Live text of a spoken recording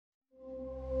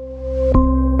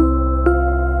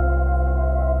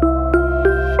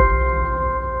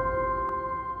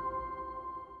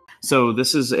So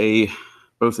this is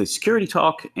both a security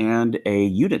talk and a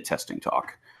unit testing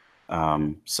talk.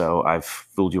 So I've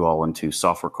fooled you all into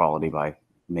software quality by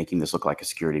making this look like a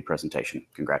security presentation.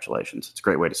 Congratulations. It's a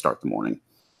great way to start the morning.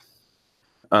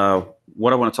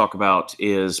 What I want to talk about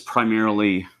is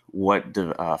primarily what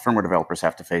firmware developers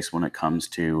have to face when it comes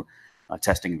to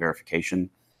testing and verification.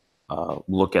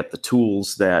 Look at the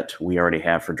tools that we already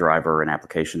have for driver and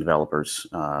application developers,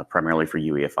 primarily for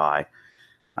UEFI.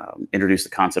 Introduce the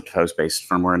concept of host-based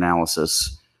firmware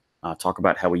analysis. Talk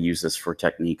about how we use this for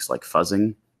techniques like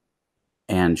fuzzing,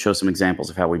 and show some examples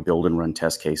of how we build and run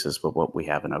test cases with what we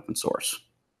have in open source.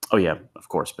 Oh yeah, of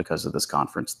course, because of this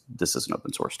conference, this is an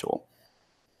open source tool.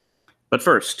 But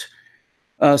first,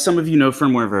 some of you know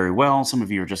firmware very well. Some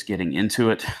of you are just getting into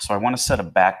it. So I want to set a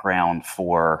background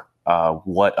for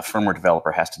what a firmware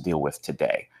developer has to deal with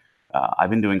today. I've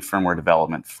been doing firmware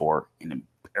development for an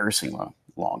embarrassingly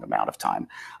long amount of time,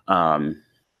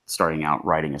 starting out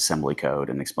writing assembly code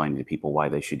and explaining to people why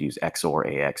they should use XOR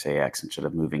AX instead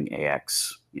of moving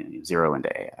AX 0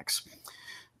 into AX.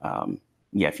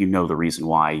 Yeah, if you know the reason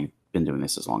why, you've been doing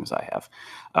this as long as I have.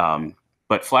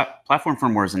 But platform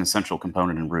firmware is an essential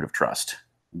component and root of trust.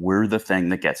 We're the thing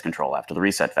that gets control after the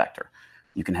reset vector.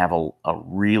 You can have a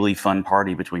really fun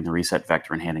party between the reset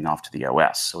vector and handing off to the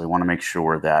OS. So we want to make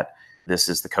sure that this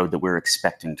is the code that we're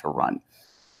expecting to run.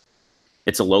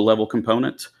 It's a low-level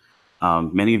component.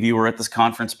 Many of you are at this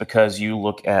conference because you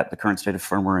look at the current state of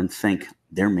firmware and think,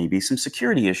 there may be some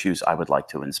security issues I would like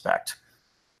to inspect.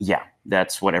 Yeah,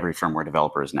 that's what every firmware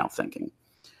developer is now thinking.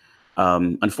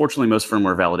 Unfortunately, most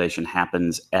firmware validation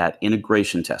happens at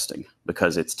integration testing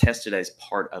because it's tested as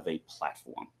part of a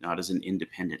platform, not as an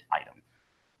independent item.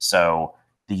 So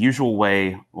the usual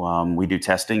way we do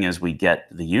testing is we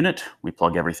get the unit, we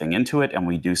plug everything into it, and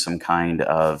we do some kind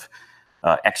of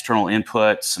external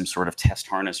input, some sort of test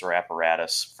harness or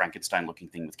apparatus, Frankenstein-looking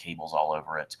thing with cables all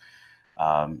over it,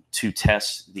 to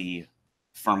test the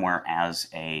firmware as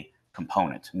a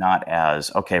component, not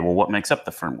as, okay, well, what makes up the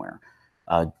firmware?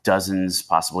 Dozens,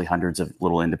 possibly hundreds of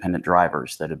little independent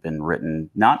drivers that have been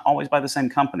written, not always by the same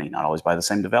company, not always by the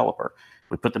same developer.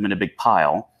 We put them in a big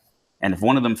pile, and if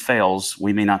one of them fails,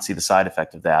 we may not see the side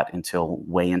effect of that until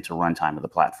way into runtime of the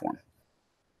platform.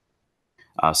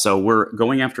 So we're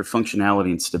going after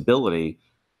functionality and stability,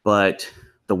 but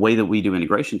the way that we do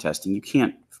integration testing, you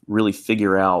can't really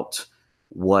figure out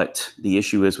what the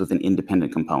issue is with an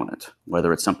independent component,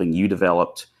 whether it's something you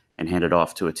developed and hand it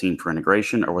off to a team for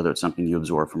integration, or whether it's something you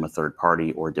absorb from a third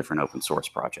party or a different open source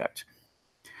project.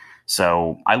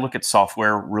 So I look at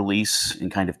software release in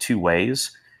kind of two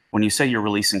ways. When you say you're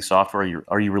releasing software,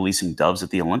 are you releasing doves at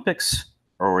the Olympics,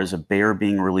 or is a bear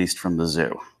being released from the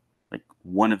zoo? Like,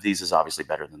 one of these is obviously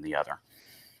better than the other.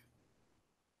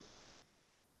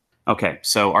 Okay,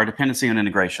 so our dependency on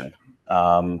integration.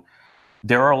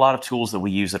 There are a lot of tools that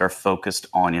we use that are focused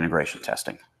on integration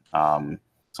testing.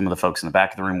 Some of the folks in the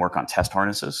back of the room work on test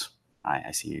harnesses.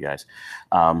 I see you guys.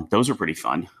 Those are pretty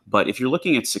fun. But if you're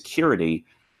looking at security,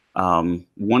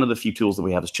 one of the few tools that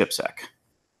we have is ChipSec.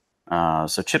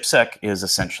 So ChipSec is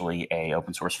essentially an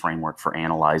open source framework for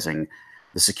analyzing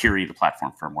the security of the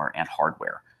platform firmware and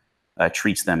hardware. It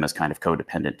treats them as kind of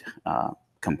codependent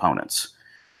components.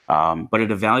 But it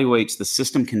evaluates the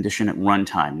system condition at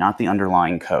runtime, not the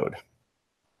underlying code.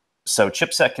 So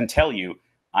ChipSec can tell you,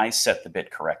 I set the bit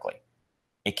correctly.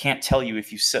 It can't tell you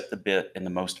if you set the bit in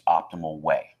the most optimal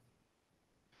way.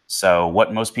 So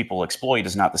what most people exploit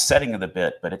is not the setting of the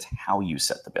bit, but it's how you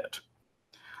set the bit.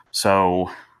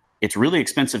 So it's really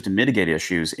expensive to mitigate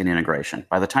issues in integration.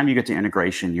 By the time you get to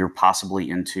integration, you're possibly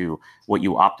into what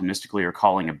you optimistically are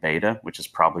calling a beta, which is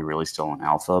probably really still an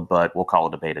alpha, but we'll call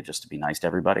it a beta just to be nice to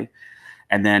everybody.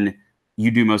 And then you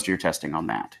do most of your testing on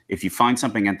that. If you find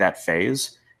something at that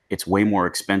phase, it's way more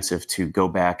expensive to go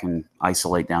back and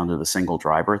isolate down to the single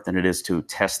driver than it is to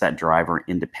test that driver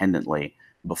independently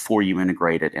before you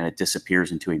integrate it and it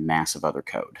disappears into a mass of other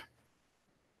code.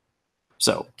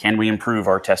 So can we improve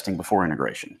our testing before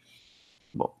integration?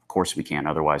 Well, of course we can.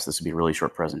 Otherwise, this would be a really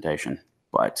short presentation.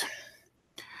 But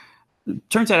it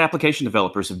turns out application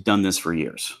developers have done this for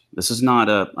years. This is not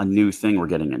a new thing we're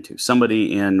getting into.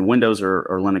 Somebody in Windows or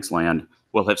Linux land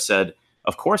will have said,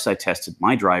 of course I tested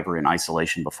my driver in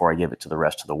isolation before I give it to the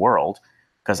rest of the world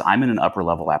because I'm in an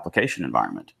upper-level application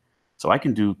environment. So I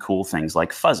can do cool things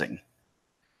like fuzzing.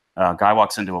 A guy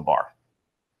walks into a bar.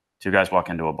 Two guys walk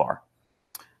into a bar.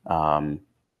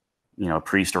 A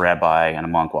priest, a rabbi, and a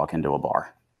monk walk into a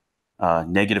bar.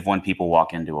 -1 people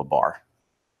walk into a bar.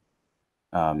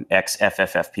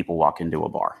 XFFF people walk into a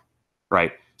bar,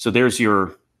 right? So there's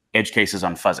your edge cases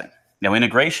on fuzzing. Now,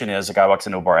 integration is a guy walks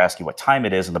into a bar, asks you what time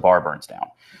it is, and the bar burns down.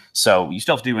 So you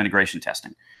still have to do integration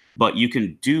testing. But you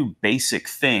can do basic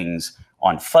things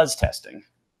on fuzz testing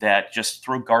that just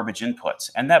throw garbage inputs.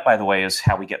 And that, by the way, is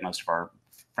how we get most of our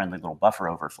friendly little buffer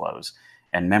overflows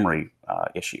and memory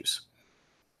issues.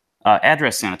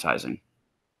 Address sanitizing.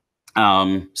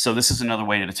 So this is another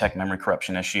way to detect memory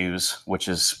corruption issues, which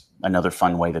is another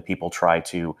fun way that people try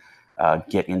to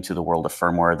get into the world of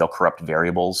firmware. They'll corrupt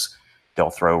variables. They'll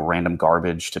throw random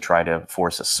garbage to try to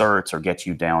force asserts or get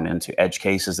you down into edge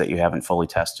cases that you haven't fully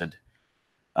tested.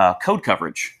 Code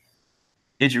coverage.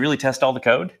 Did you really test all the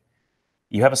code?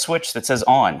 You have a switch that says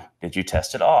on. Did you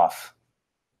test it off?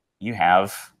 You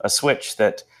have a switch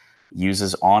that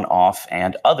uses on, off,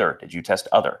 and other. Did you test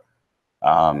other?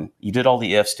 You did all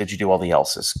the ifs. Did you do all the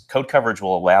elses? Code coverage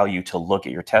will allow you to look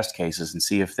at your test cases and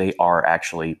see if they are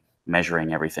actually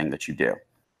measuring everything that you do.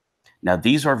 Now,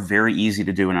 these are very easy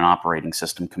to do in an operating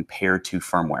system compared to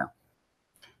firmware.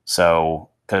 So,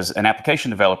 because an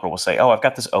application developer will say, oh, I've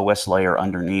got this OS layer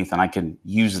underneath, and I can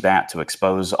use that to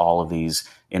expose all of these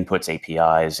inputs,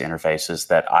 APIs, interfaces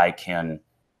that I can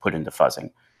put into fuzzing.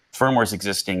 Firmware is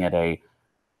existing at a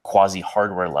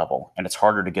quasi-hardware level, and it's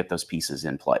harder to get those pieces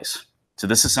in place. So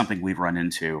this is something we've run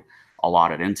into a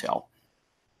lot at Intel.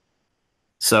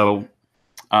 So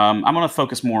I'm going to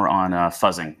focus more on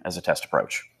fuzzing as a test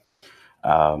approach.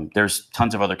 There's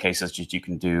tons of other cases that you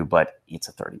can do, but it's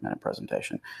a 30-minute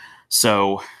presentation.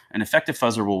 So an effective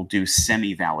fuzzer will do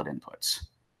semi-valid inputs.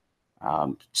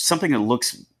 Something that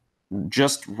looks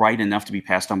just right enough to be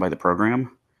passed on by the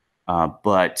program,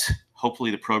 but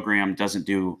hopefully the program doesn't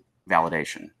do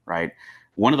validation, right?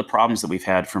 One of the problems that we've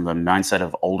had from the mindset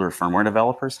of older firmware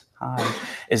developers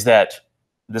is that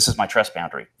this is my trust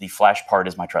boundary. The flash part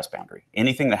is my trust boundary.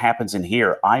 Anything that happens in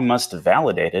here, I must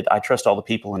validate it. I trust all the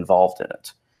people involved in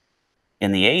it.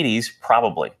 In the 80s,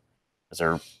 probably, because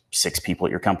there are 6 people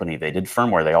at your company. They did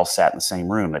firmware. They all sat in the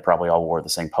same room. They probably all wore the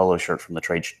same polo shirt from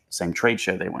the same trade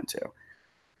show they went to.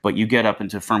 But you get up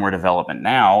into firmware development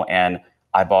now, and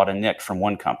I bought a NIC from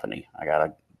one company. I got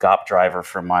a GOP driver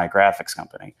from my graphics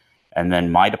company. And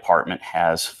then my department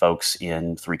has folks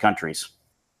in 3 countries.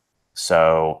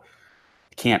 So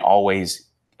you can't always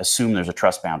assume there's a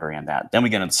trust boundary in that. Then we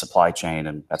get into the supply chain,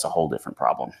 and that's a whole different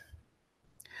problem.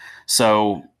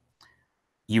 So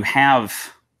you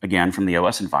have, again, from the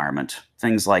OS environment,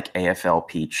 things like AFL,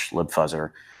 Peach,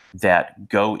 libfuzzer that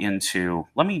go into,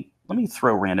 let me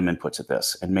throw random inputs at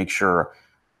this and make sure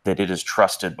that it is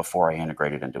trusted before I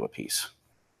integrate it into a piece.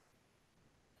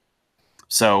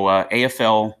 So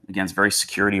AFL, again, is a very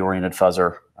security-oriented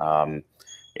fuzzer.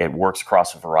 It works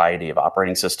across a variety of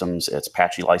operating systems. It's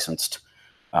Apache licensed.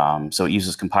 So it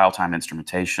uses compile time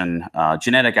instrumentation.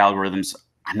 Genetic algorithms,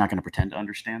 I'm not going to pretend to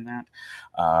understand that.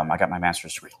 I got my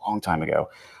master's degree a long time ago.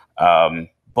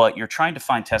 But you're trying to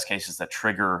find test cases that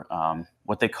trigger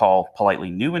what they call politely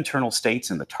new internal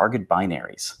states in the target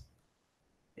binaries.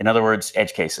 In other words,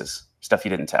 edge cases, stuff you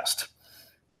didn't test.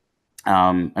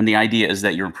 And the idea is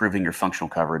that you're improving your functional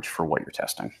coverage for what you're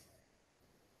testing.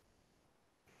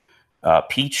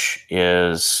 Peach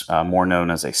is more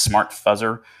known as a smart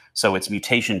fuzzer. So it's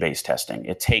mutation-based testing.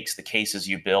 It takes the cases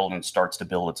you build and starts to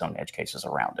build its own edge cases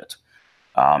around it.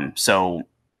 So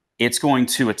it's going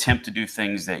to attempt to do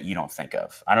things that you don't think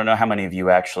of. I don't know how many of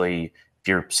you actually, if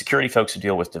you're security folks who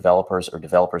deal with developers or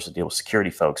developers who deal with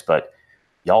security folks, but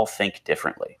y'all think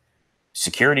differently.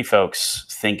 Security folks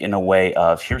think in a way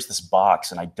of, here's this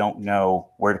box, and I don't know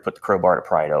where to put the crowbar to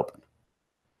pry it open.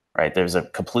 Right? There's a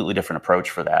completely different approach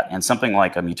for that. And something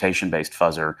like a mutation-based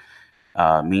fuzzer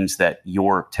means that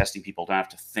your testing people don't have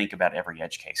to think about every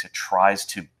edge case. It tries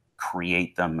to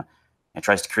create them. It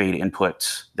tries to create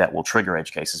inputs that will trigger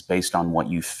edge cases based on what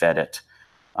you fed it.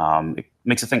 It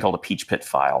makes a thing called a Peach Pit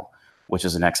file, which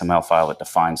is an XML file that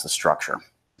defines the structure.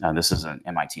 This is an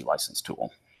MIT licensed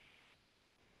tool.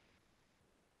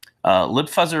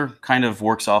 libfuzzer kind of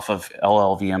works off of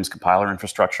LLVM's compiler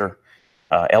infrastructure.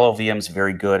 LLVM is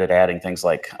very good at adding things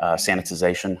like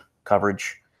sanitization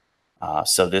coverage.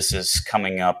 So this is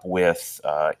coming up with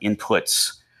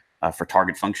inputs for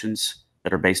target functions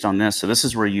that are based on this. So this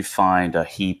is where you find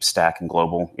heap, stack, and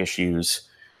global issues,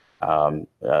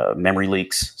 memory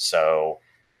leaks. So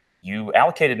you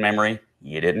allocated memory,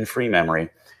 you didn't free memory.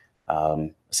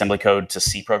 Assembly code to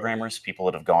C programmers, people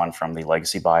that have gone from the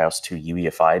legacy BIOS to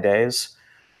UEFI days.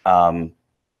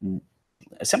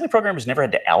 Assembly programmers never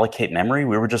had to allocate memory.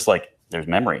 We were just like, there's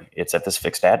memory. It's at this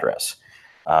fixed address.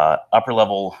 Upper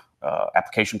level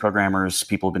application programmers,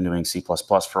 people who've been doing C++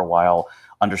 for a while,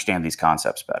 understand these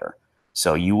concepts better.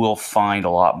 So you will find a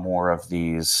lot more of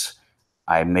these,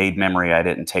 I made memory, I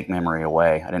didn't take memory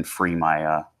away. I didn't free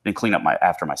my and clean up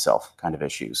after myself kind of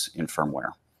issues in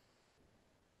firmware.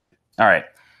 All right,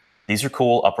 these are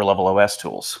cool upper level OS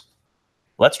tools.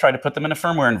 Let's try to put them in a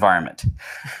firmware environment.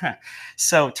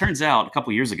 So it turns out a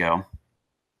couple years ago,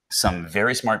 some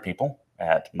very smart people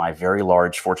at my very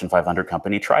large Fortune 500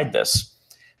 company tried this.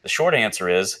 The short answer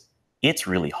is it's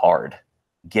really hard.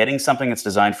 Getting something that's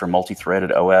designed for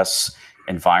multi-threaded OS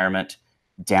environment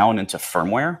down into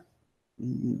firmware,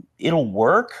 it'll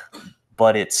work,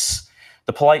 but it's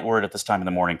the polite word at this time in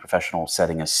the morning professional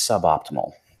setting is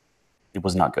suboptimal. It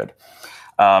was not good.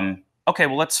 Okay,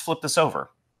 well, let's flip this over.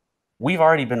 We've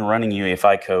already been running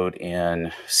UEFI code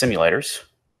in simulators.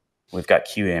 We've got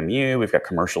QEMU, we've got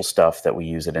commercial stuff that we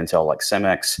use at Intel like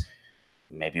SimX.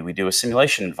 Maybe we do a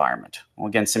simulation environment. Well,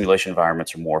 again, simulation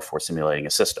environments are more for simulating a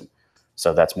system.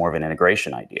 So that's more of an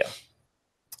integration idea.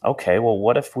 Okay, well,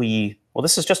 what if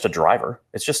this is just a driver.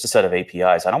 It's just a set of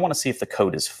APIs. I don't want to see if the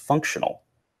code is functional.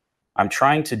 I'm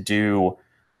trying to do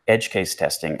edge case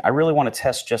testing. I really want to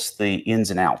test just the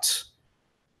ins and outs.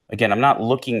 Again, I'm not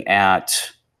looking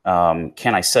at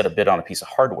can I set a bit on a piece of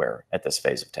hardware at this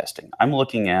phase of testing? I'm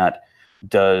looking at,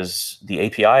 does the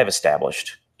API I've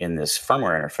established in this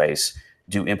firmware interface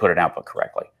do input and output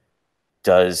correctly?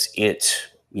 Does it,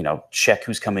 check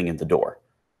who's coming in the door?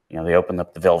 They open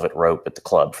up the velvet rope at the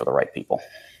club for the right people.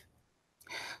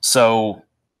 So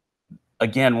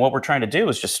again, what we're trying to do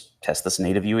is just test this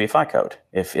native UEFI code.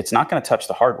 If it's not going to touch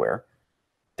the hardware,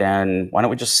 then why don't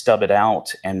we just stub it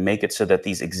out and make it so that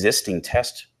these existing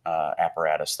test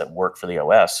apparatus that work for the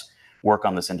OS work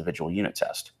on this individual unit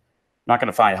test. Not going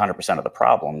to find 100% of the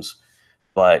problems,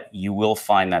 but you will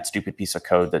find that stupid piece of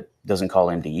code that doesn't call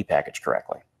MDE package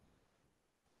correctly.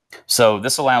 So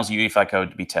this allows UEFI code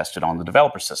to be tested on the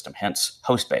developer system, hence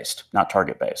host-based, not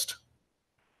target-based.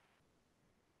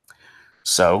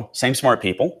 So same smart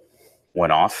people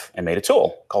went off and made a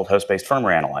tool called Host-Based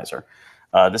Firmware Analyzer.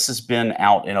 This has been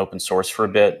out in open source for a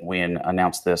bit. We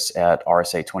announced this at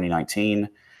RSA 2019.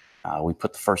 We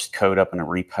put the first code up in a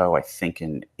repo, I think,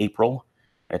 in April.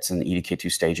 It's in the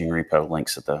EDK2 staging repo,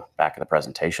 links at the back of the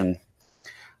presentation.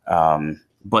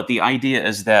 But the idea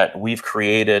is that we've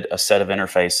created a set of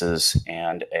interfaces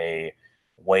and a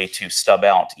way to stub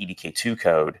out EDK2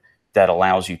 code that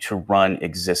allows you to run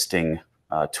existing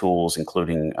tools,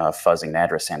 including fuzzing and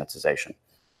address sanitization.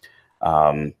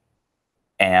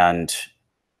 And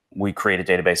we create a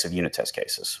database of unit test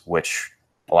cases, which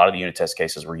a lot of the unit test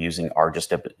cases we're using are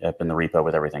just up in the repo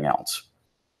with everything else.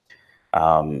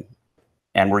 And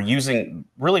we're using,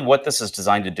 really what this is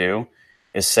designed to do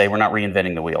is say we're not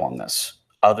reinventing the wheel on this.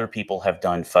 Other people have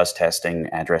done fuzz testing,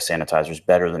 address sanitizers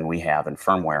better than we have in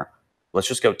firmware. Let's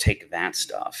just go take that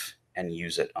stuff and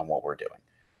use it on what we're doing.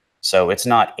 So it's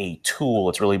not a tool,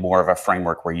 it's really more of a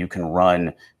framework where you can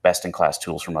run best-in-class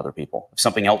tools from other people. If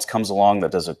something else comes along that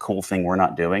does a cool thing we're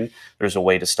not doing, there's a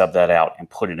way to stub that out and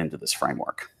put it into this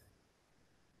framework.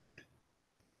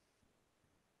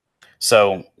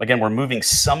 So again, we're moving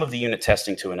some of the unit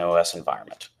testing to an OS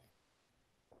environment.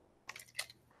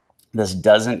 This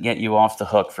doesn't get you off the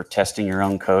hook for testing your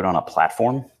own code on a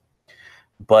platform,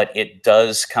 but it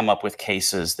does come up with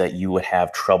cases that you would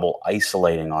have trouble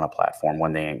isolating on a platform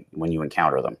when you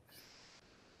encounter them.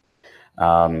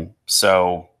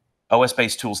 So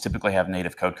OS-based tools typically have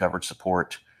native code coverage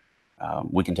support.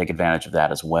 We can take advantage of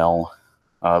that as well.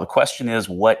 The question is,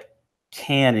 what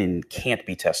can and can't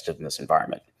be tested in this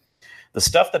environment? The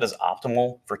stuff that is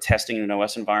optimal for testing in an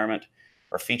OS environment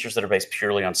are features that are based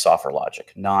purely on software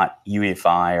logic, not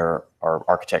UEFI or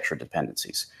architecture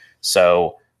dependencies.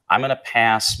 So I'm going to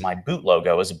pass my boot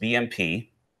logo as a BMP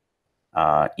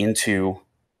into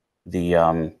the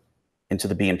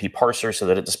BMP parser so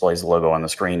that it displays the logo on the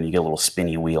screen. You get a little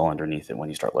spinny wheel underneath it when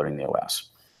you start loading the OS.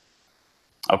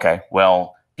 Okay,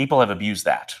 well, people have abused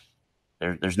that.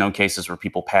 There's known cases where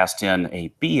people passed in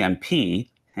a BMP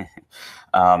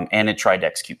and it tried to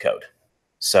execute code.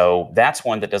 So that's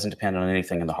one that doesn't depend on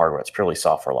anything in the hardware. It's purely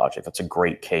software logic. That's a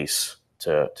great case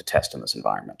to test in this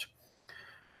environment.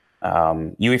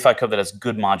 UEFI code that has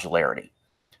good modularity.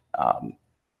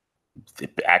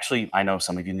 Actually, I know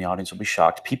some of you in the audience will be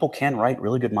shocked. People can write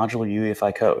really good modular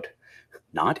UEFI code.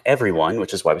 Not everyone,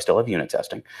 which is why we still have unit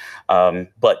testing.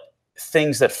 But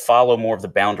things that follow more of the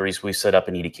boundaries we set up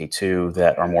in EDK2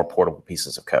 that are more portable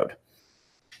pieces of code.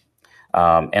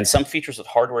 And some features with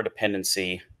hardware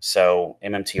dependency, so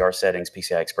MMTR settings,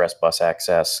 PCI Express bus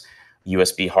access,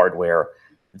 USB hardware,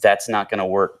 that's not going to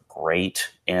work great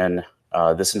in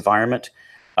this environment,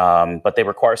 but they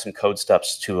require some code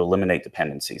steps to eliminate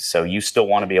dependencies. So you still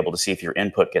want to be able to see if your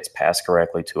input gets passed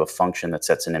correctly to a function that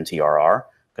sets an MTRR,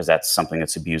 because that's something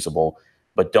that's abusable.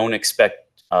 But don't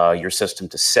expect your system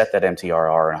to set that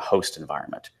MTRR in a host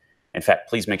environment. In fact,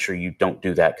 please make sure you don't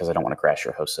do that because I don't want to crash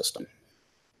your host system.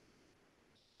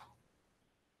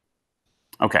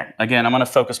 Okay, again, I'm going to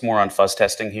focus more on fuzz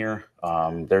testing here.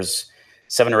 There's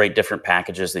 7 or 8 different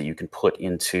packages that you can put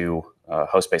into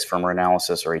host-based firmware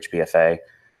analysis or HBFA.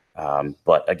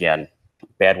 But again,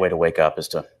 bad way to wake up is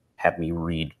to have me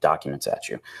read documents at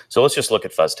you. So let's just look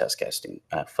at fuzz test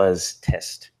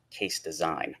case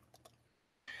design.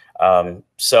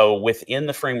 So within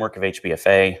the framework of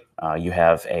HBFA, you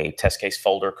have a test case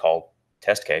folder called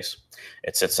test case.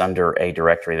 It sits under a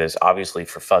directory that is obviously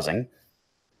for fuzzing.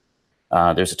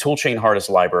 There's a toolchain hardest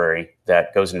library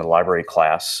that goes into the library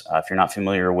class. If you're not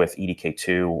familiar with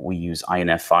EDK2, we use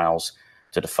INF files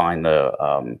to define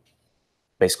the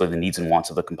basically the needs and wants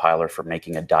of the compiler for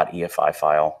making a .EFI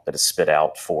file that is spit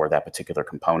out for that particular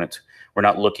component. We're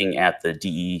not looking at the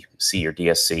DEC or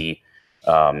DSC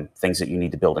things that you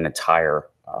need to build an entire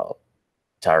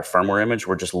firmware image.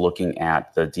 We're just looking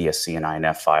at the DSC and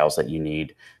INF files that you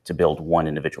need to build one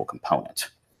individual component.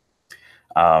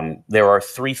 There are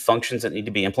 3 functions that need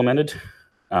to be implemented: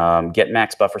 get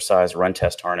max buffer size, run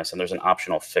test harness, and there's an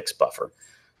optional fix buffer.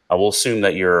 We'll assume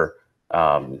that your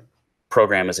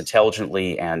program is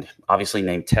intelligently and obviously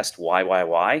named test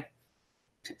YYY.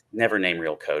 Never name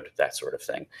real code, that sort of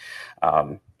thing.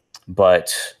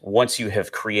 But once you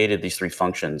have created these 3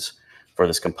 functions for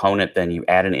this component, then you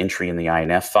add an entry in the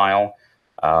INF file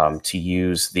to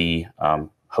use the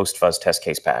host fuzz test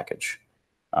case package.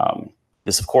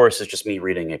 This, of course, is just me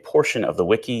reading a portion of the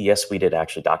wiki. Yes, we did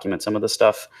actually document some of this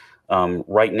stuff.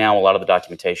 Right now, a lot of the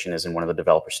documentation is in one of the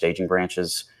developer staging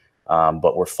branches,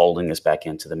 but we're folding this back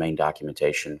into the main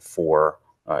documentation for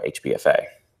HBFA.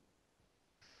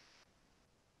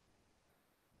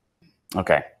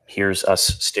 Okay, here's us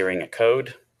steering at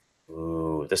code.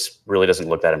 Ooh, this really doesn't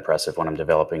look that impressive when I'm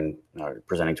developing or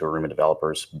presenting to a room of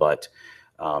developers, but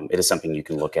it is something you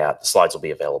can look at. The slides will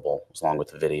be available along with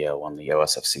the video on the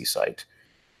OSFC site.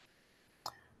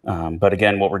 But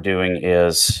again, what we're doing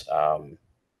is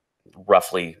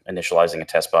roughly initializing a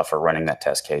test buffer, running that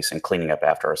test case, and cleaning up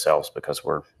after ourselves because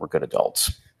we're good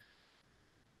adults.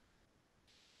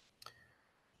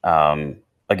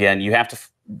 Again, you have to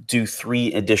do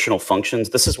 3 additional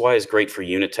functions. This is why it's great for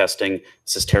unit testing.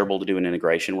 This is terrible to do in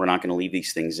integration. We're not going to leave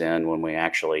these things in when we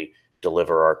actually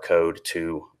deliver our code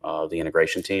to the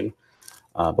integration team.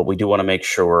 But we do want to make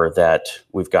sure that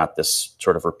we've got this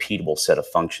sort of repeatable set of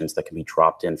functions that can be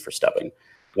dropped in for stubbing.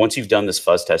 Once you've done this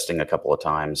fuzz testing a couple of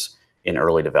times in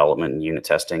early development and unit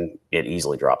testing, it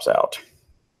easily drops out.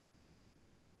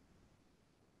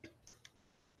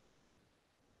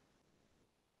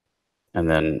 And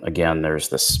then again, there's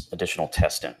this additional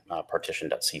test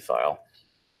partition.c file.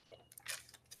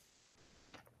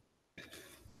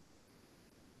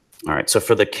 All right, so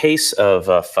for the case of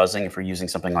fuzzing, if we're using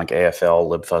something like AFL,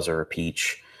 libfuzzer, or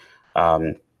Peach,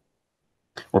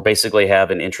 we basically have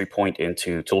an entry point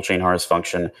into toolchain harness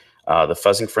function. The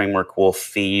fuzzing framework will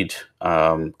feed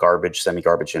garbage,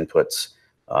 semi-garbage inputs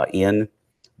in.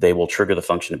 They will trigger the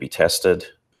function to be tested.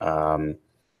 We'll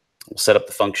set up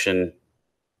the function,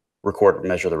 record,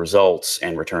 measure the results,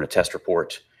 and return a test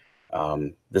report.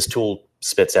 This tool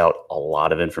spits out a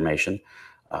lot of information.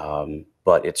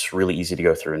 But it's really easy to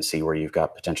go through and see where you've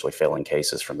got potentially failing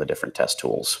cases from the different test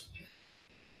tools.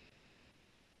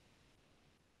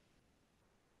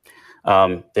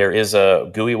 There is a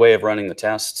GUI way of running the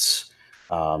tests.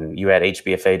 You add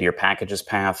HBFA to your packages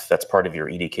path. That's part of your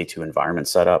EDK2 environment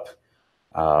setup.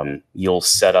 You'll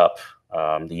set up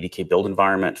the EDK build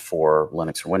environment for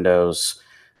Linux or Windows.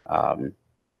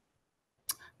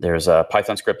 There's a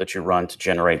Python script that you run to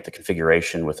generate the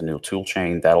configuration with a new tool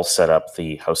chain. That'll set up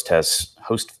the host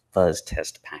fuzz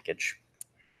test package.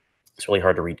 It's really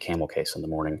hard to read camel case in the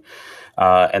morning.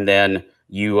 And then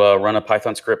you run a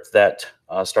Python script that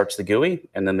starts the GUI,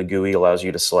 and then the GUI allows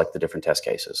you to select the different test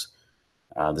cases.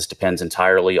 This depends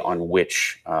entirely on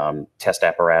which test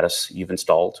apparatus you've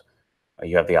installed.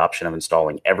 You have the option of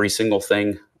installing every single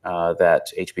thing that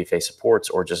HBFA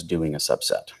supports or just doing a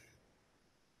subset.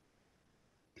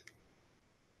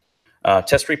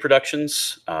 Test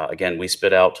reproductions, again, we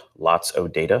spit out lots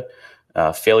of data.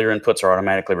 Failure inputs are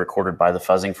automatically recorded by the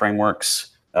fuzzing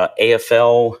frameworks.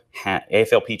 AFL,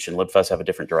 Peach, and libfuzz have a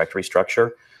different directory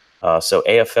structure. So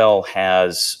AFL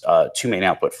has 2 main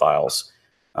output files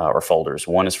or folders.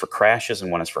 One is for crashes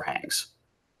and one is for hangs.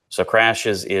 So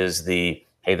crashes is the,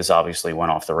 hey, this obviously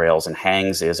went off the rails, and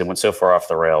hangs is it went so far off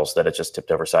the rails that it just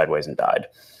tipped over sideways and died.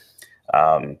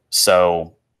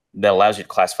 So that allows you to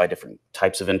classify different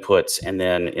types of inputs, and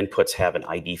then inputs have an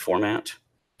ID format.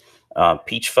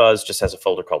 Peach Fuzz just has a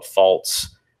folder called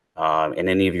faults. and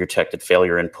any of your detected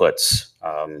failure inputs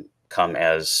come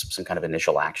as some kind of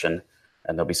initial action,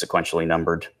 and they'll be sequentially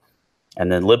numbered.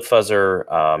 And then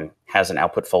libfuzzer has an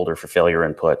output folder for failure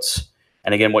inputs.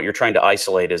 And again, what you're trying to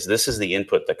isolate is this is the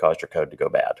input that caused your code to go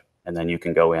bad. And then you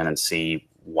can go in and see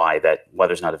why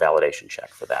there's not a validation check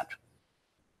for that.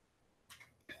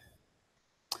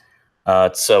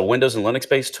 It's a Windows and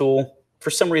Linux-based tool.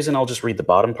 For some reason, I'll just read the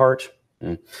bottom part.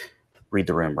 Read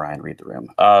the room, Brian, read the room.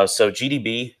 So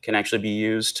GDB can actually be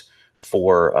used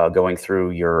for going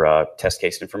through your test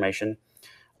case information.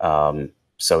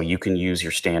 So you can use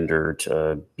your standard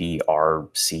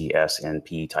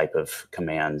BRCSNP type of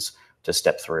commands to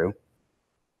step through.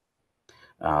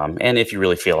 And if you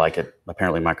really feel like it,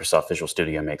 apparently Microsoft Visual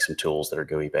Studio makes some tools that are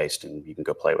GUI-based, and you can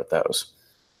go play with those.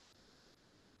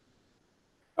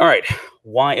 All right,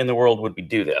 why in the world would we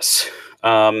do this?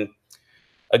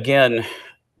 Again,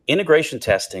 integration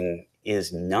testing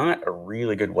is not a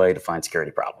really good way to find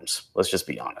security problems. Let's just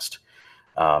be honest.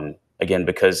 Again,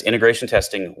 because integration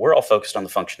testing, we're all focused on the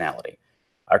functionality.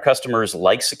 Our customers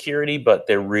like security, but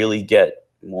they really get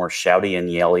more shouty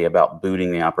and yelly about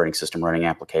booting the operating system, running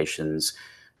applications,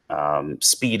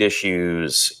 speed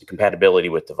issues, compatibility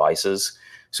with devices.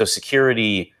 So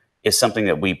security is something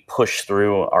that we push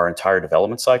through our entire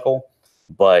development cycle,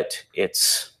 but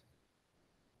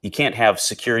you can't have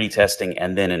security testing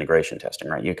and then integration testing,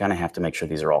 right? You kind of have to make sure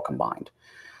these are all combined.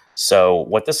 So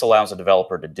what this allows a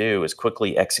developer to do is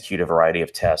quickly execute a variety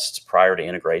of tests prior to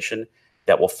integration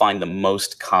that will find the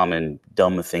most common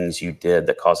dumb things you did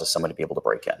that causes somebody to be able to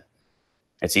break in.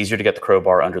 It's easier to get the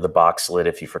crowbar under the box lid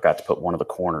if you forgot to put one of the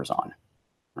corners on,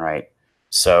 right?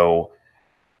 So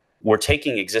we're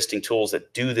taking existing tools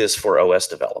that do this for OS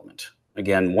development.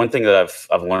 Again, one thing that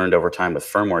I've learned over time with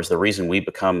firmware is the reason we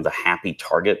become the happy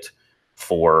target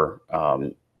for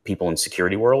people in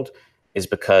security world is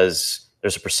because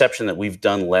there's a perception that we've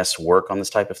done less work on this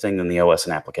type of thing than the OS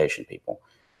and application people.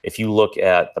 If you look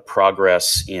at the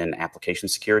progress in application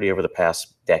security over the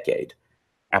past decade,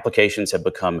 applications have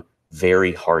become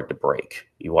very hard to break.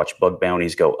 You watch bug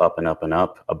bounties go up and up and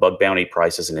up. A bug bounty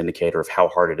price is an indicator of how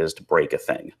hard it is to break a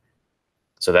thing.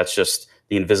 So that's just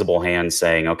the invisible hand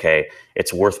saying, okay,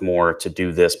 it's worth more to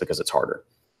do this because it's harder.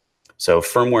 So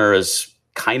firmware is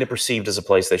kind of perceived as a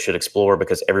place they should explore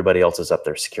because everybody else is up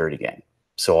their security game.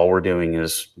 So all we're doing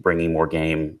is bringing more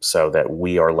game so that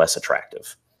we are less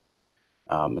attractive.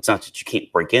 It's not that you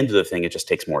can't break into the thing, it just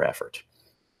takes more effort.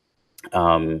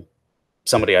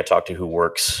 Somebody I talked to who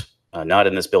works not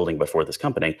in this building but for this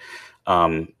company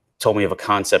told me of a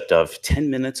concept of 10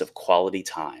 minutes of quality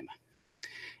time.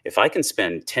 If I can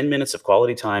spend 10 minutes of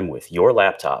quality time with your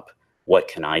laptop, what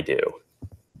can I do?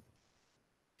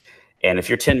 And if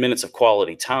your 10 minutes of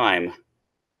quality time,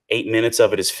 8 minutes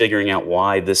of it is figuring out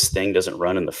why this thing doesn't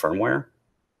run in the firmware,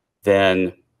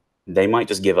 then they might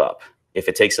just give up. If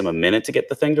it takes them a minute to get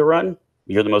the thing to run,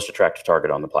 you're the most attractive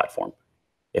target on the platform.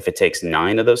 If it takes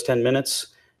 9 of those 10 minutes,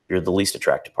 you're the least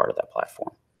attractive part of that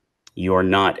platform. You are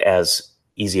not as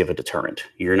easy of a deterrent.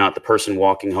 You're not the person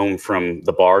walking home from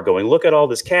the bar going, look at all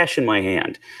this cash in my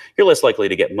hand. You're less likely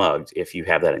to get mugged if you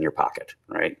have that in your pocket,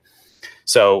 right?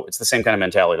 So it's the same kind of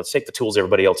mentality. Let's take the tools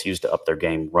everybody else used to up their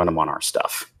game, run them on our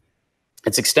stuff.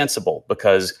 It's extensible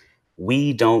because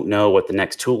we don't know what the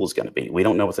next tool is going to be. We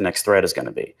don't know what the next threat is going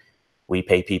to be. We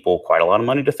pay people quite a lot of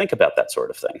money to think about that sort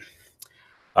of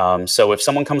thing. So if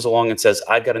someone comes along and says,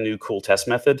 I've got a new cool test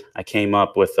method, I came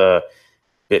up with a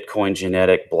Bitcoin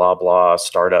genetic blah, blah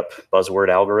startup buzzword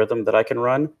algorithm that I can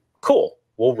run, cool,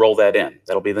 we'll roll that in.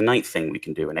 That'll be the 9th thing we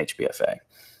can do in HBFA.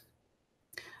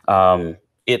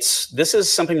 This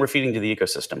is something we're feeding to the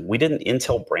ecosystem. We didn't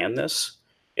Intel brand this.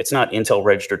 It's not Intel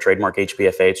registered trademark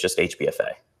HBFA, it's just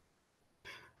HBFA.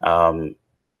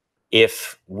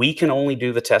 If we can only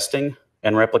do the testing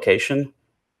and replication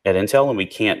at Intel and we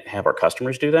can't have our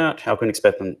customers do that, how can we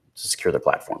expect them to secure their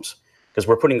platforms? Because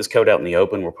we're putting this code out in the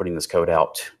open, we're putting this code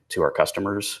out to our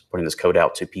customers, putting this code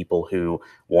out to people who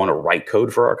want to write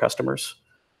code for our customers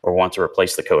or want to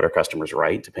replace the code our customers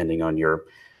write, depending on your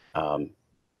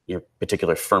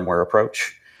particular firmware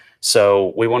approach.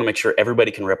 So we want to make sure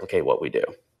everybody can replicate what we do.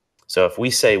 So if we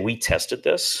say we tested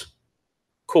this,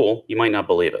 cool, you might not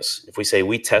believe us. If we say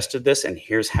we tested this and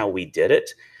here's how we did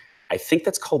it, I think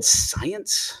that's called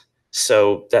science.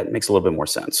 So that makes a little bit more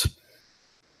sense.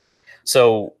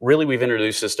 So really we've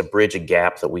introduced this to bridge a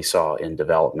gap that we saw in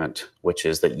development, which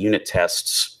is that unit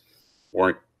tests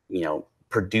weren't,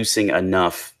 producing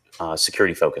enough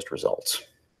security-focused results.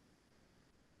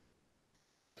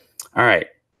 All right,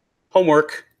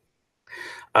 homework.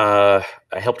 I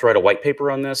helped write a white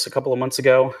paper on this a couple of months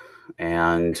ago,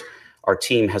 and our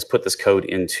team has put this code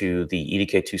into the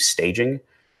EDK2 staging.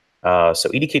 So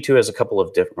EDK2 has a couple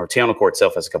of different, or TianoCore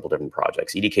itself has a couple of different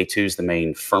projects. EDK2 is the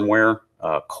main firmware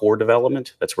core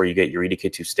development. That's where you get your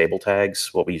EDK2 stable tags,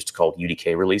 what we used to call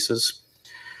UDK releases.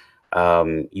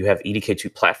 You have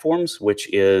EDK2 platforms,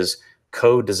 which is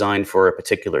code designed for a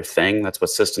particular thing. That's what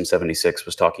System 76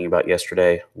 was talking about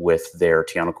yesterday with their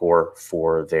TianoCore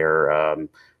for their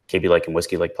KB Lake and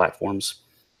Whiskey Lake platforms.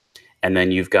 And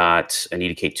then you've got an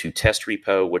EDK2 test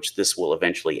repo, which this will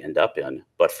eventually end up in.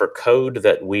 But for code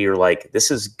that we are like,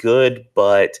 this is good,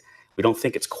 but we don't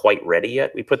think it's quite ready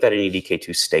yet, we put that in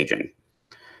EDK2 staging.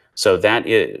 So that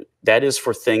is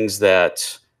for things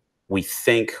that we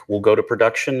think will go to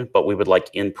production, but we would like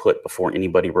input before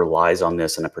anybody relies on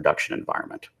this in a production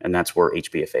environment. And that's where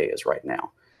HBFA is right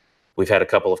now. We've had a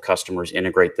couple of customers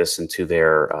integrate this into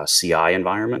their CI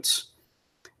environments.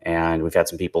 And we've had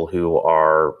some people who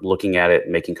are looking at it,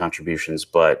 making contributions,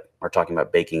 but are talking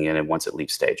about baking in it once it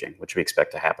leaves staging, which we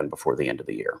expect to happen before the end of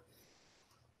the year.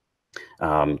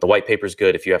 The white paper is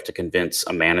good if you have to convince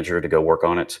a manager to go work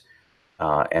on it.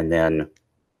 And then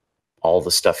all the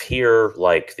stuff here,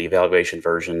 like the evaluation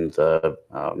version, the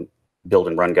build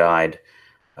and run guide,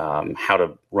 how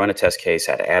to run a test case,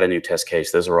 how to add a new test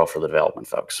case, those are all for the development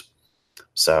folks.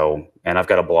 So, and I've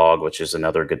got a blog, which is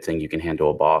another good thing you can hand to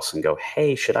a boss and go,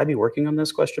 hey, should I be working on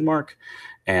this ?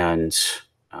 And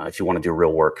if you want to do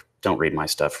real work, don't read my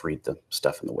stuff, read the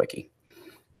stuff in the wiki.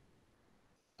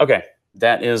 Okay,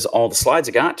 that is all the slides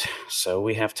I got. So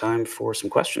we have time for some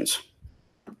questions.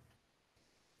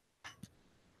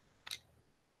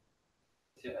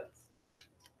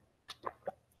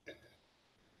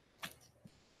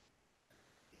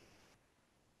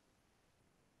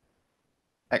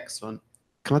 Excellent.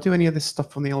 Can I do any of this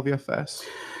stuff on the LVFS?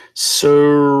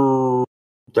 So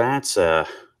that's an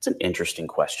interesting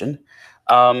question.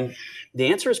 The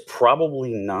answer is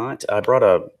probably not. I brought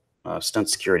a stunt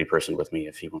security person with me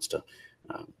if he wants to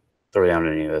throw down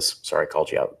any of this. Sorry, I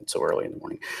called you out so early in the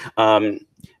morning.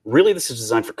 Really, this is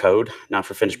designed for code, not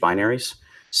for finished binaries.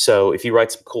 So if you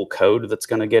write some cool code that's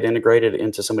going to get integrated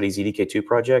into somebody's EDK2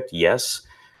 project, yes.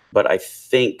 But I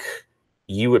think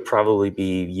you would probably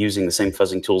be using the same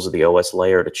fuzzing tools of the OS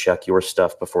layer to check your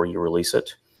stuff before you release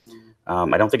it.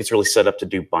 I don't think it's really set up to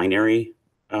do binary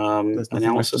There's nothing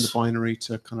analysis. left in the binary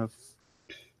to kind of...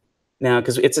 No,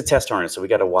 because it's a test harness, so we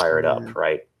got to wire it up,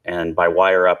 right? And by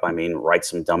wire up, I mean write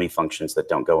some dummy functions that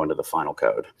don't go into the final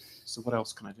code. So what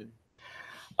else can I do?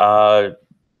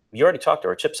 You already talked to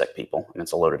our chipsec people, and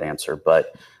it's a loaded answer,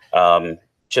 but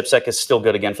chipsec is still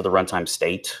good, again, for the runtime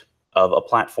state of a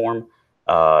platform.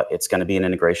 It's going to be an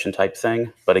integration type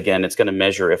thing. But again, it's going to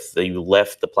measure if you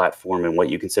left the platform in what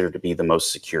you consider to be the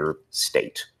most secure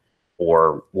state,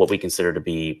 or what we consider to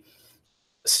be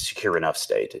secure enough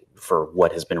state for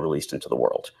what has been released into the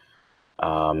world.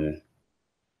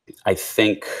 I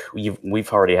think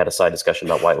we've already had a side discussion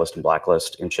about whitelist and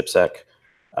blacklist in chipsec.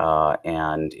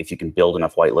 And if you can build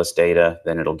enough whitelist data,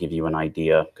 then it'll give you an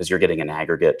idea, because you're getting an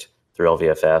aggregate through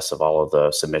LVFS of all of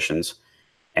the submissions.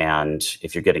 And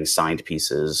if you're getting signed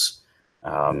pieces,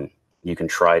 you can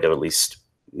try to at least,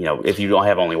 if you don't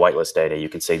have only whitelist data, you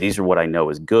can say, these are what I know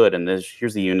is good. And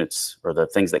here's the units or the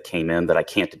things that came in that I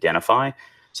can't identify.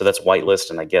 So that's whitelist.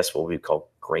 And I guess what we call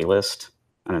gray list.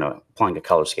 I don't know, applying a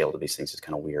color scale to these things is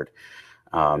kind of weird.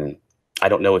 I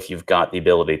don't know if you've got the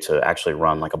ability to actually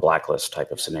run like a blacklist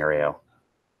type of scenario,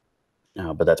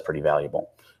 but that's pretty valuable.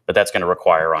 But that's going to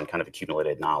require on kind of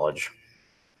accumulated knowledge.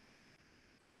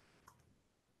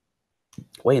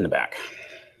 Way in the back.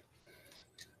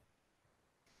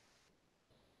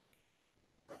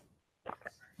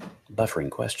 Buffering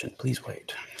question, please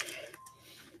wait.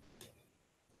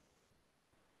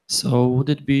 So would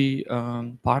it be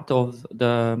part of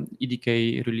the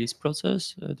EDK release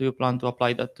process? Do you plan to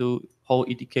apply that to whole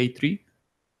EDK 3?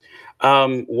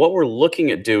 What we're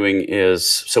looking at doing is,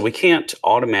 so we can't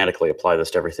automatically apply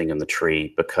this to everything in the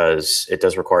tree because it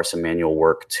does require some manual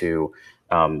work to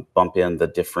bump in the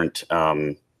different,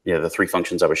 the three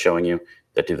functions I was showing you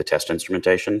that do the test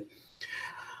instrumentation.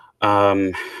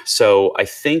 So I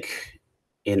think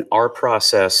in our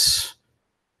process,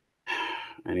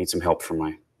 I need some help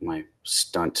from my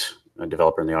stunt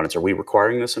developer in the audience. Are we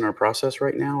requiring this in our process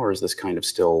right now, or is this kind of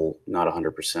still not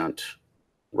 100%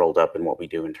 rolled up in what we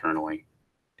do internally?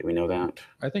 Do we know that?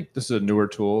 I think this is a newer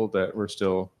tool that we're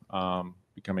still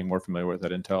becoming more familiar with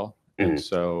at Intel. And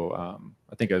so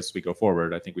I think as we go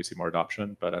forward, I think we see more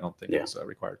adoption, but I don't think it's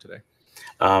required today.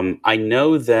 I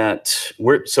know that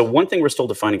so one thing we're still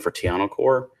defining for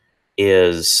TianoCore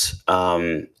is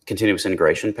continuous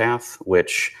integration path,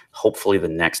 which hopefully the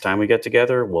next time we get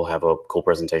together, we'll have a cool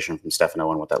presentation from Stefano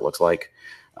on what that looks like.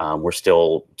 We're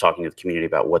still talking to the community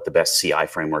about what the best CI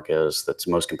framework is that's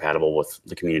most compatible with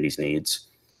the community's needs.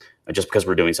 Just because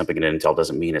we're doing something in Intel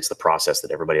doesn't mean it's the process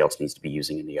that everybody else needs to be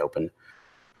using in the open.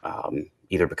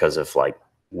 Either because of like,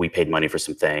 we paid money for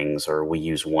some things, or we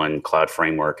use one cloud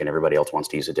framework and everybody else wants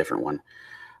to use a different one.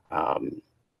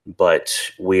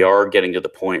 But we are getting to the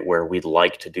point where we'd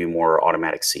like to do more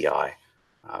automatic CI.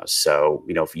 So,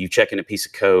 you know, if you check in a piece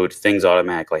of code, things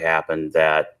automatically happen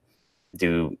that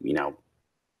do, you know,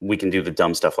 we can do the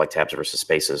dumb stuff like tabs versus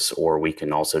spaces, or we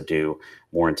can also do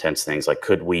more intense things like,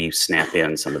 could we snap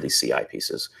in some of these CI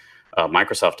pieces?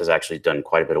 Microsoft has actually done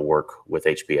quite a bit of work with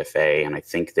HBFA, and I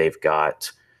think they've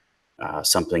got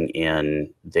something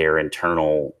in their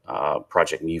internal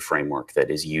Project Mu framework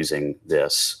that is using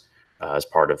this as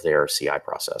part of their CI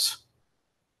process.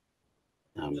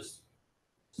 Just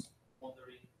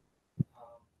wondering,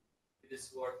 if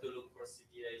this were to look for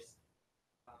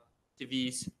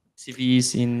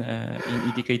CVs in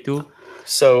EDK2.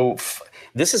 So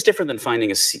this is different than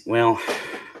finding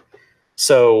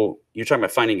so you're talking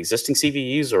about finding existing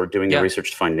CVEs or doing the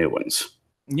research to find new ones?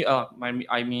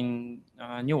 I mean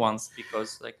new ones,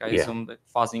 because like I assume that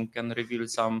fuzzing can reveal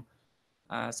some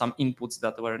inputs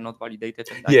that were not validated,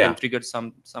 and that can trigger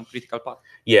some critical path.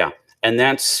 Yeah, and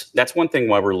that's one thing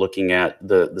why we're looking at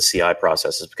the CI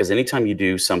processes, because anytime you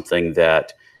do something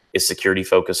that is security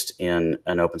focused in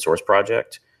an open source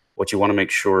project, what you want to make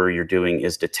sure you're doing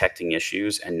is detecting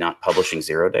issues and not publishing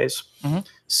 0 days.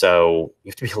 So you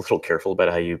have to be a little careful about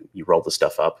how you roll the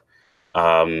stuff up.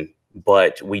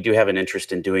 But we do have an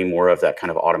interest in doing more of that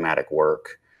kind of automatic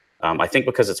work. I think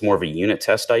because it's more of a unit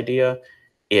test idea,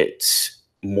 it's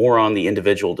more on the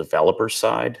individual developer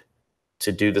side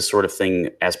to do this sort of thing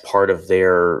as part of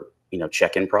their, you know,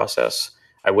 check-in process.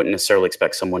 I wouldn't necessarily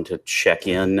expect someone to check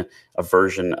in a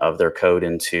version of their code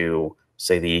into,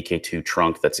 say, the EK2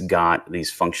 trunk that's got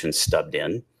these functions stubbed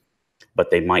in,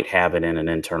 but they might have it in an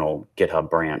internal GitHub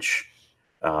branch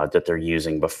that they're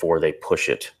using before they push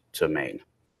it to main.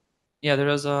 Yeah, there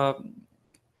is a.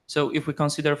 So if we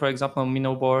consider, for example,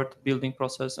 Minnow board building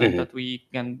process, and that we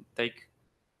can take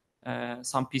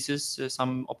some pieces,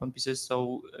 some open pieces,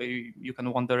 so you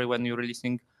can wonder when you're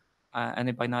releasing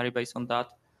any binary based on that,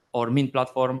 or Min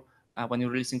platform when you're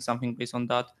releasing something based on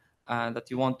that, that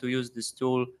you want to use this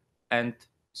tool. And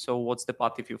so what's the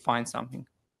path if you find something?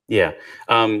 Yeah.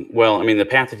 Well, I mean, the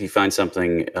path if you find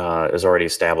something is already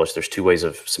established. There's 2 ways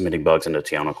of submitting bugs into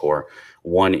TianoCore.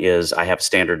 One is I have a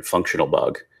standard functional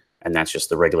bug, and that's just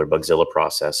the regular Bugzilla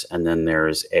process. And then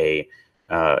there's an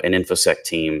InfoSec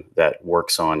team that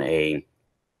works on a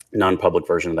non-public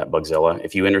version of that Bugzilla.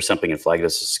 If you enter something and flag it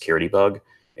as a security bug,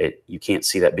 you can't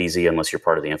see that BZ unless you're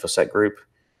part of the InfoSec group.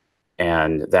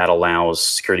 And that allows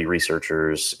security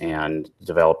researchers and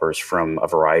developers from a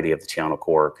variety of the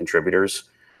TianoCore contributors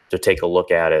to take a look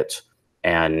at it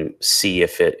and see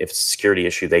if it's a security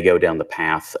issue. They go down the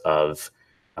path of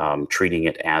treating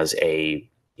it as a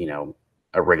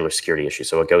regular security issue.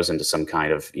 So it goes into some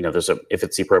kind of, if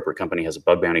it's the appropriate company has a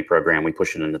bug bounty program, we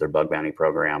push it into their bug bounty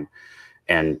program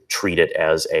and treat it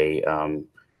as a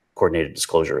coordinated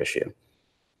disclosure issue.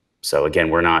 So again,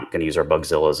 we're not going to use our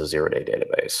Bugzilla as a 0-day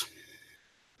database.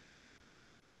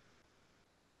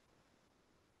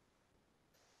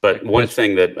 But one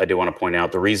thing that I do want to point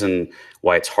out, the reason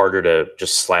why it's harder to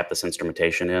just slap this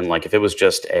instrumentation in, like if it was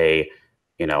just a,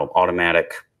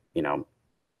 automatic,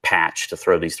 patch to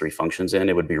throw these 3 functions in,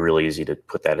 it would be really easy to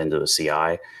put that into the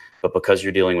CI. But because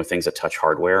you're dealing with things that touch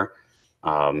hardware,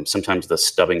 sometimes the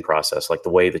stubbing process, like the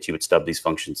way that you would stub these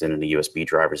functions in a USB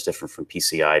driver is different from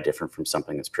PCI, different from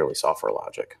something that's purely software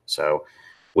logic. So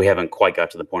we haven't quite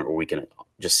got to the point where we can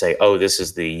just say, oh, this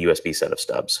is the USB set of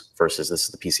stubs versus this is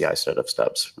the PCI set of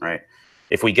stubs, right?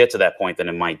 If we get to that point, then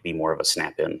it might be more of a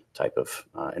snap-in type of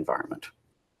environment.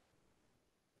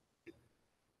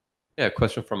 Yeah,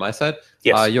 question from my side.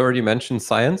 Yes. You already mentioned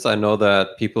science. I know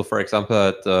that people, for example,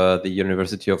 at the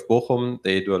University of Bochum,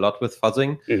 they do a lot with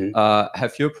fuzzing.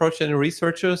 Have you approached any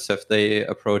researchers? Have they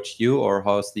approached you, or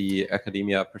how's the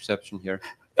academia perception here?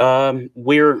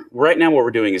 Right now what we're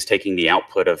doing is taking the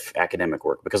output of academic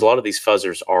work, because a lot of these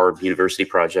fuzzers are university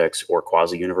projects or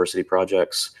quasi-university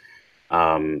projects.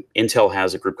 Intel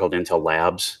has a group called Intel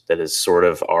Labs that is sort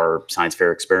of our science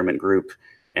fair experiment group,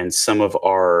 and some of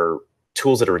our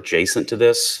tools that are adjacent to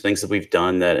this, things that we've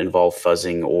done that involve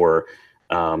fuzzing or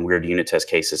weird unit test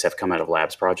cases, have come out of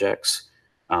labs projects.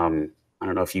 I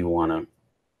don't know if you want to.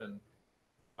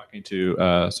 Talking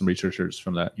to some researchers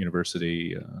from that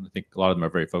university, I think a lot of them are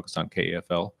very focused on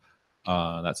KEFL.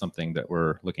 That's something that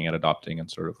we're looking at adopting in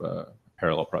sort of a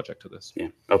parallel project to this. Yeah.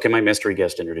 Okay, my mystery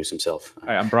guest introduce himself.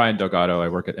 Hi, I'm Brian Delgado. I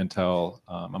work at Intel.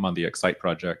 I'm on the Excite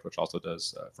project, which also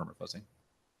does firmware fuzzing.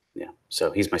 Yeah,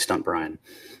 so he's my stunt Brian.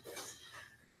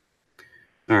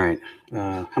 All right,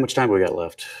 how much time we got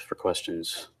left for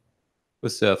questions? We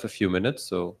still have a few minutes,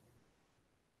 so.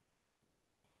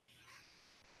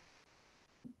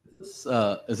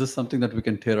 Is this something that we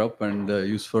can tear up and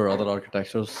use for other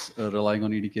architectures relying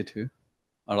on EDK2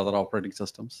 or other operating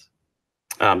systems?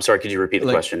 Sorry, could you repeat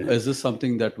the question? Is this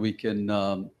something that we can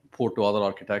port to other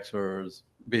architectures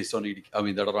based on EDK? I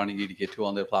mean, that are running EDK2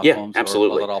 on their platforms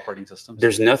absolutely. or other operating systems?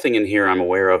 There's nothing in here I'm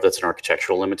aware of that's an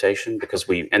architectural limitation because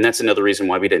and that's another reason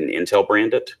why we didn't Intel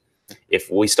brand it. If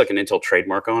we stuck an Intel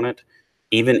trademark on it,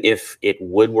 even if it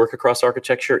would work across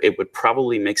architecture, it would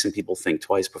probably make some people think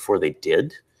twice before they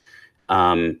did.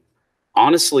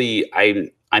 Honestly,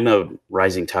 I'm a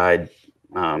rising tide,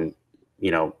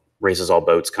 raises all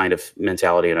boats kind of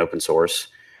mentality in open source.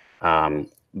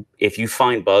 If you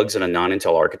find bugs in a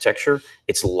non-Intel architecture,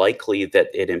 it's likely that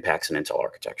it impacts an Intel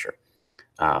architecture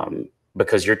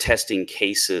because you're testing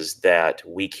cases that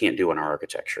we can't do in our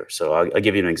architecture. So I'll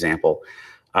give you an example.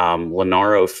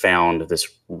 Lenaro found this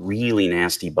really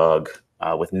nasty bug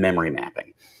with memory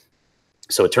mapping.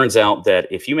 So it turns out that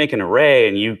if you make an array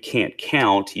and you can't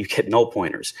count, you get null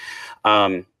pointers.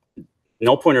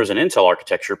 Null pointers in Intel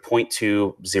architecture point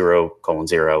to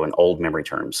 0:0 in old memory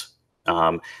terms.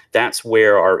 That's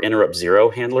where our interrupt 0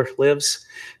 handler lives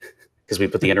because we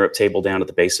put the interrupt table down at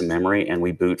the base of memory and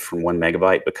we boot from 1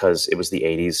 megabyte because it was the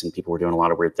 80s and people were doing a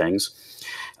lot of weird things.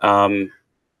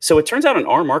 So it turns out in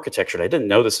ARM architecture, and I didn't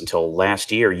know this until last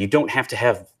year, you don't have to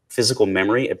have physical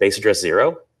memory at base address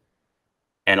 0.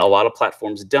 And a lot of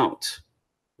platforms don't.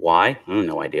 Why? I have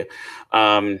no idea.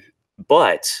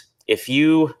 But if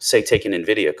you, say, take an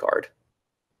NVIDIA card,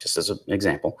 just as an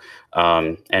example,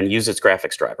 and use its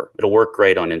graphics driver, it'll work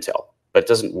great on Intel, but it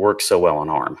doesn't work so well on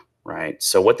ARM, right?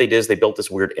 So what they did is they built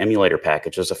this weird emulator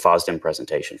package. There's a FOSDEM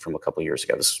presentation from a couple of years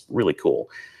ago. This is really cool.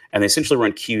 And they essentially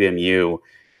run QEMU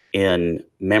in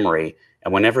memory.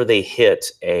 And whenever they hit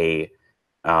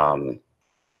an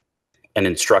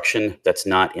instruction that's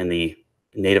not in the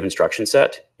native instruction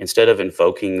set, instead of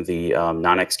invoking the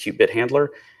non-execute bit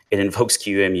handler, it invokes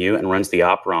QEMU and runs the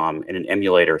OPROM in an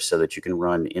emulator so that you can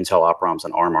run Intel OPROMs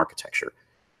on ARM architecture.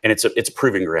 And it's a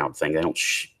proving ground thing. They don't,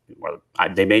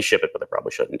 they may ship it, but they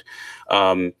probably shouldn't.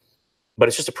 But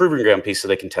it's just a proving ground piece so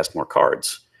they can test more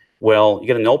cards. Well, you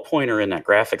get a null pointer in that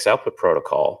graphics output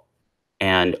protocol.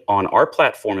 And on our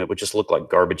platform, it would just look like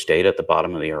garbage data at the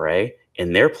bottom of the array.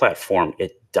 In their platform,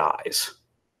 it dies.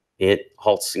 It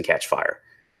halts and catch fire.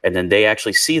 And then they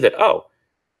actually see that, oh,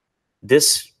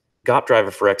 this GOP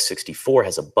driver for x64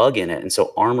 has a bug in it. And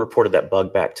so ARM reported that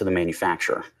bug back to the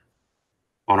manufacturer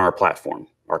on our platform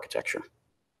architecture.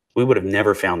 We would have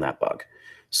never found that bug.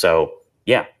 So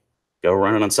yeah, go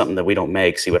run it on something that we don't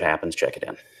make, see what happens, check it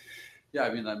in. Yeah,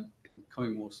 I mean, I'm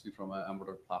coming mostly from an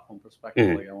embedded platform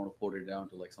perspective. Like I want to port it down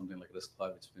to like something like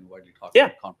RISC-V, which has been widely talked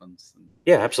about at conference. And,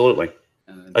 yeah, absolutely.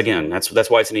 Again, that's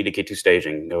why it's an EDK2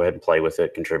 staging. Go ahead and play with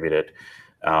it, contribute it.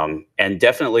 And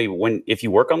definitely if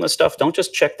you work on this stuff, don't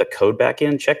just check the code back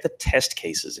in, check the test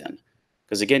cases in.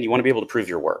 Because again, you want to be able to prove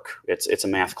your work. It's a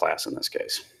math class in this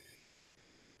case.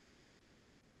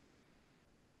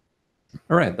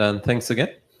 All right, then thanks again.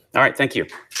 All right, thank you.